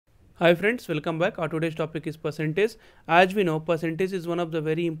Hi friends, welcome back. Our today's topic is percentage. As we know, percentage is one of the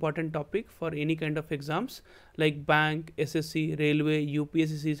very important topic for any kind of exams like bank, SSC, railway,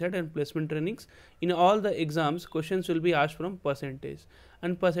 UPSC, CSAT and placement trainings. In all the exams, questions will be asked from percentage,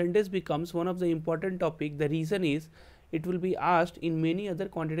 and percentage becomes one of the important topic. The reason is it will be asked in many other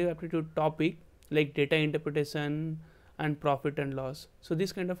quantitative aptitude topic like data interpretation and profit and loss. So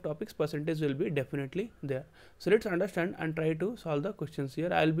this kind of topics percentage will be definitely there. So let's understand and try to solve the questions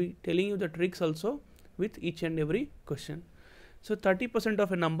here. I will be telling you the tricks also with each and every question. So 30%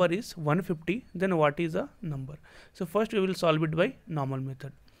 of a number is 150. Then what is a number? So first we will solve it by normal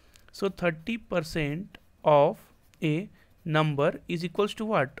method. So 30% of a number is equals to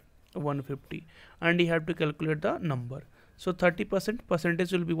what? 150, and you have to calculate the number. So 30%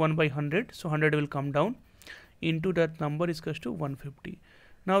 percentage will be 1 by 100. So 100 will come down into that number is equals to 150.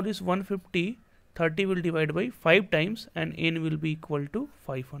 Now this 150, 30 will divide by 5 times and n will be equal to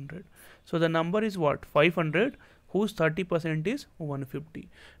 500. So the number is what? 500, whose 30% is 150.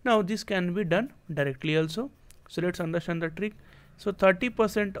 Now this can be done directly also. So let's understand the trick. So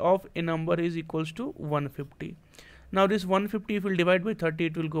 30% of a number is equals to 150. Now this 150 if we will divide by 30,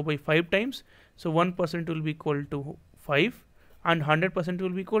 it will go by 5 times. So 1% will be equal to 5 and 100% will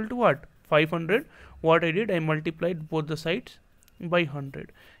be equal to what? 500. What I did, I multiplied both the sides by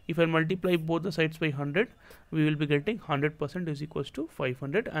 100. If I multiply both the sides by 100, we will be getting 100% is equals to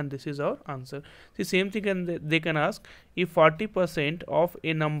 500, and this is our answer. The same thing, and they can ask if 40% of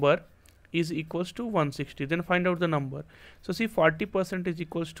a number is equals to 160, then find out the number. So see, 40% is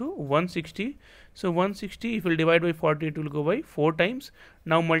equals to 160. So 160 if we will divide by 40, it will go by 4 times.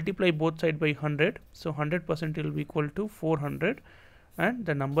 Now multiply both sides by 100. So 100% will be equal to 400. And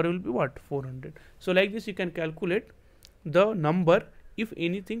the number will be what? 400. So like this you can calculate the number if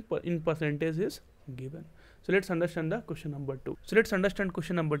anything in percentage is given. So let's understand the question number 2. So let's understand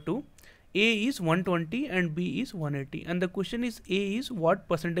question number 2. A is 120 and B is 180, and the question is A is what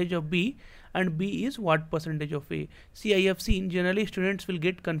percentage of B and B is what percentage of A. See, I have seen generally students will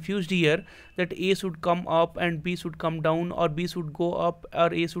get confused here that A should come up and B should come down, or B should go up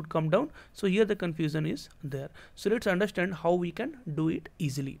or A should come down. So here the confusion is there. So let's understand how we can do it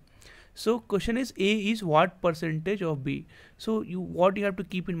easily. So question is A is what percentage of B. So what you have to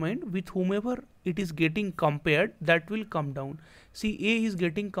keep in mind, with whomever it is getting compared, that will come down. See, A is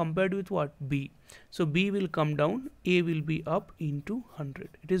getting compared with what? B. So B will come down, A will be up into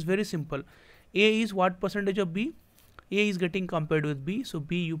 100. It is very simple. A is what percentage of B? A is getting compared with B. So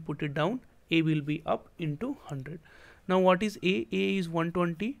B you put it down, A will be up into 100. Now what is A? A is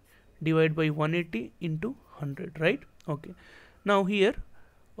 120 divided by 180 into 100, right? Okay. Now here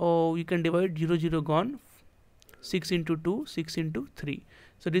you can divide 0 0 gone, 6 into 2, 6 into 3.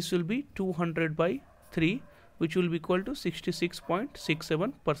 So this will be 200 by 3, which will be equal to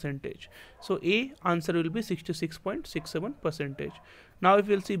 66.67 percentage. So A answer will be 66.67 percentage. Now if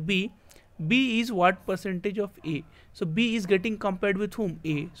you will see B, B is what percentage of A? So B is getting compared with whom?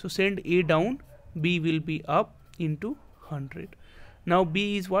 A. So send A down, B will be up into 100. Now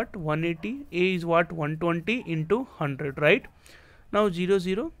B is what? 180, A is what? 120 into 100, right? Now 0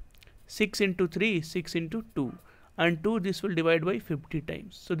 0, 6 into 3, 6 into 2, and 2 this will divide by 50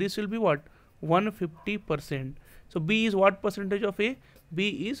 times. So this will be what? 150%. So B is what percentage of A?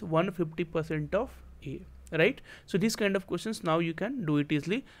 B is 150% of A, right? So this kind of questions now you can do it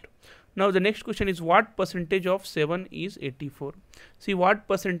easily. Now the next question is what percentage of 7 is 84? See, what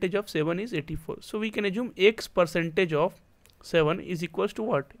percentage of 7 is 84? So we can assume X percentage of 7 is equals to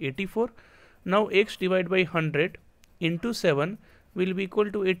what? 84. Now X divided by 100 into 7 will be equal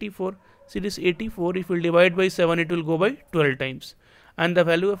to 84. See, this 84 if we will divide by 7, it will go by 12 times, and the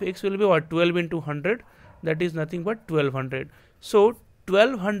value of X will be what? 12 into 100, that is nothing but 1200. So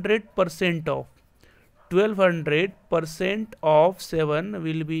 1200% of 7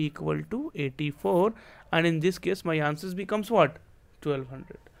 will be equal to 84, and in this case my answers becomes what?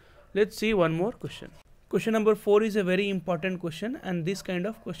 1200. Let's see one more question. Question number 4 is a very important question, and this kind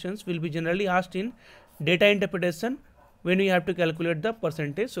of questions will be generally asked in data interpretation when we have to calculate the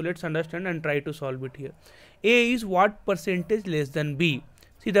percentage. So let's understand and try to solve it here. A is what percentage less than B?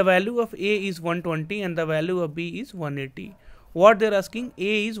 See, the value of A is 120 and the value of B is 180. What they are asking,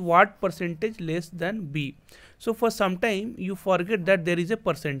 A is what percentage less than B? So for some time you forget that there is a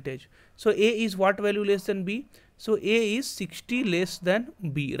percentage. So A is what value less than B? So A is 60 less than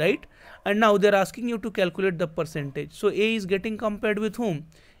B, right? And now they are asking you to calculate the percentage. So A is getting compared with whom?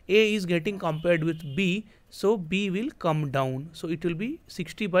 A is getting compared with B. So B will come down. So it will be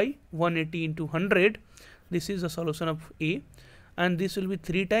 60 by 180 into 100. This is the solution of A. And this will be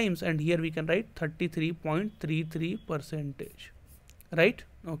 3 times. And here we can write 33.33%. right?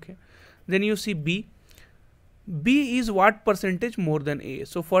 Okay. Then you see B. B is what percentage more than A?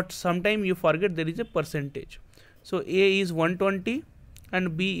 So for some time you forget there is a percentage. So A is 120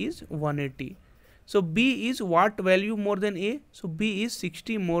 and B is 180. So B is what value more than A? So B is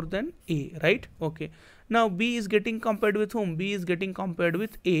 60 more than A, right? Okay. Now B is getting compared with whom? B is getting compared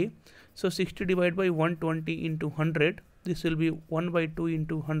with A. So 60 divided by 120 into 100. This will be 1 by 2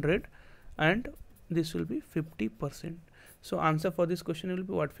 into 100 and this will be 50%. So answer for this question will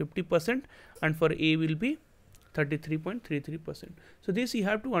be what? 50%, and for A will be 33.33%. So this you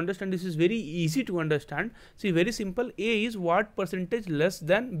have to understand. This is very easy to understand. See, very simple. A is what percentage less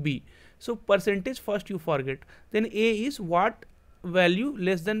than B. So percentage first you forget. Then A is what value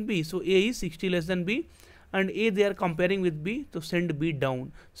less than B. So A is 60 less than B, and A they are comparing with B, so send B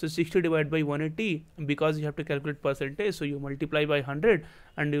down. So 60 divided by 180, because you have to calculate percentage, so you multiply by 100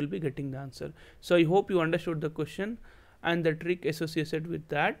 and you will be getting the answer. So I hope you understood the question and the trick associated with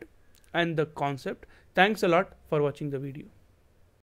that and the concept. Thanks a lot for watching the video.